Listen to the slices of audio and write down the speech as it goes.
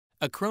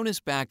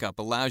Acronis Backup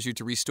allows you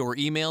to restore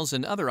emails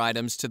and other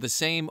items to the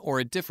same or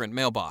a different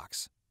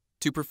mailbox.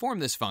 To perform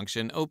this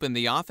function, open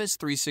the Office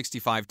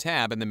 365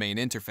 tab in the main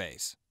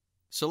interface.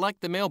 Select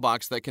the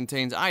mailbox that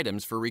contains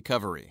items for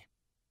recovery.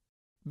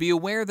 Be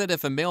aware that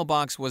if a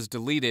mailbox was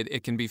deleted,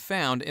 it can be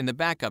found in the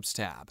Backups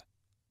tab.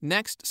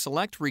 Next,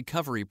 select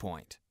Recovery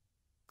Point.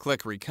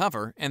 Click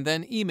Recover and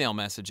then Email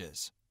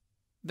Messages.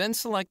 Then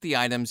select the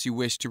items you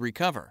wish to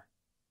recover.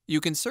 You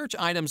can search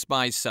items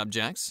by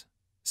subjects,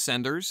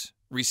 senders,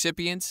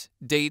 recipients,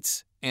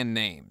 dates, and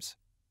names.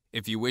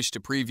 If you wish to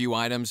preview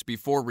items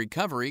before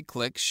recovery,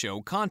 click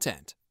Show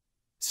Content.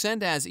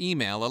 Send as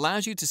Email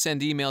allows you to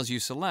send emails you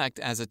select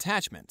as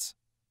attachments.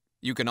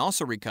 You can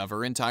also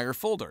recover entire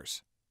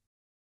folders.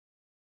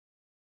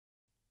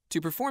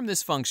 To perform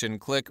this function,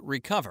 click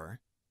Recover,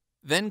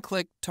 then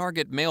click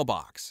Target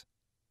Mailbox.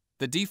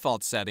 The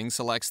default setting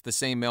selects the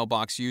same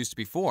mailbox used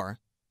before.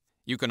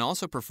 You can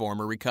also perform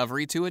a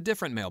recovery to a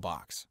different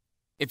mailbox.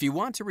 If you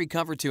want to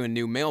recover to a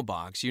new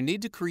mailbox, you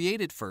need to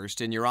create it first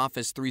in your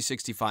Office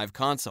 365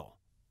 console.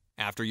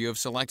 After you have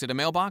selected a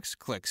mailbox,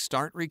 click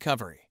Start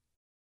Recovery.